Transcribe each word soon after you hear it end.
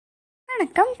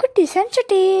வணக்கம் குட்டீஸ் அண்ட்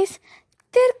சுட்டீஸ்.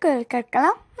 திருக்குறள்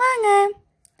கற்கலாம் வாங்க.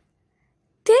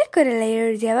 திருக்குறளை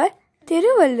எழுதியவர்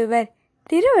திருவள்ளுவர்.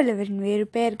 திருவள்ளுவரின் வேறு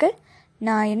பெயர்கள்: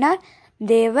 நாயனார்,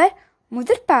 தேவர்,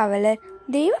 முதற்பாவலர்,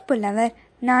 தெய்வப்புலவர்,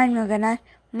 நான்முகனார்,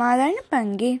 மாதான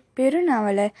பங்கி,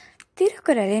 பெருநாவலர்.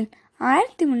 திருக்குறளில்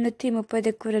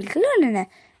 1330 குறள்கள் உள்ளன.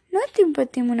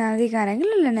 133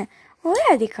 அதிகாரங்கள் உள்ளன. ஒரு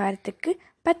அதிகாரத்துக்கு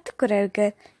 10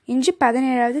 குறள்கள். இன்று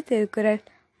 17வது திருக்குறள்.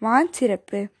 வான்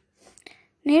சிறப்பு.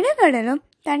 நெடுங்கடலும்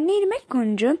தண்ணீர்மை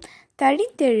குன்றும்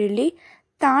தடித்தெழிலி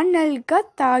தான் நல்கா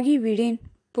தாகிவிடின்.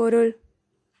 பொருள்: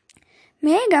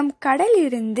 மேகம்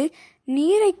கடலிலிருந்து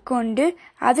நீரை கொண்டு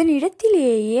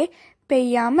அதனிடத்திலேயே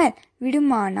பெய்யாமல்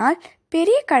விடுமானால்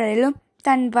பெரிய கடலும்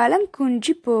தன் வளம்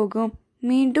குன்றி போகும்.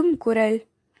 மீண்டும் குறள்.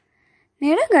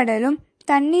 நெடுங்கடலும்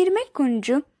தண்ணீர்மை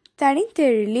குன்றும்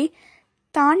தடித்தெழிலி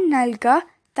தான் நல்கா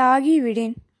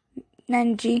தாகிவிடின்.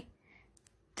 நன்றி.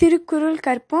 திருக்குறள்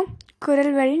கற்போம்,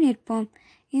 குறள் வழி நிற்போம்.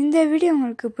 இந்த வீடியோ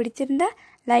உங்களுக்கு பிடிச்சிருந்தா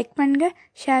லைக் பண்ணுங்க,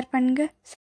 ஷேர் பண்ணுங்க.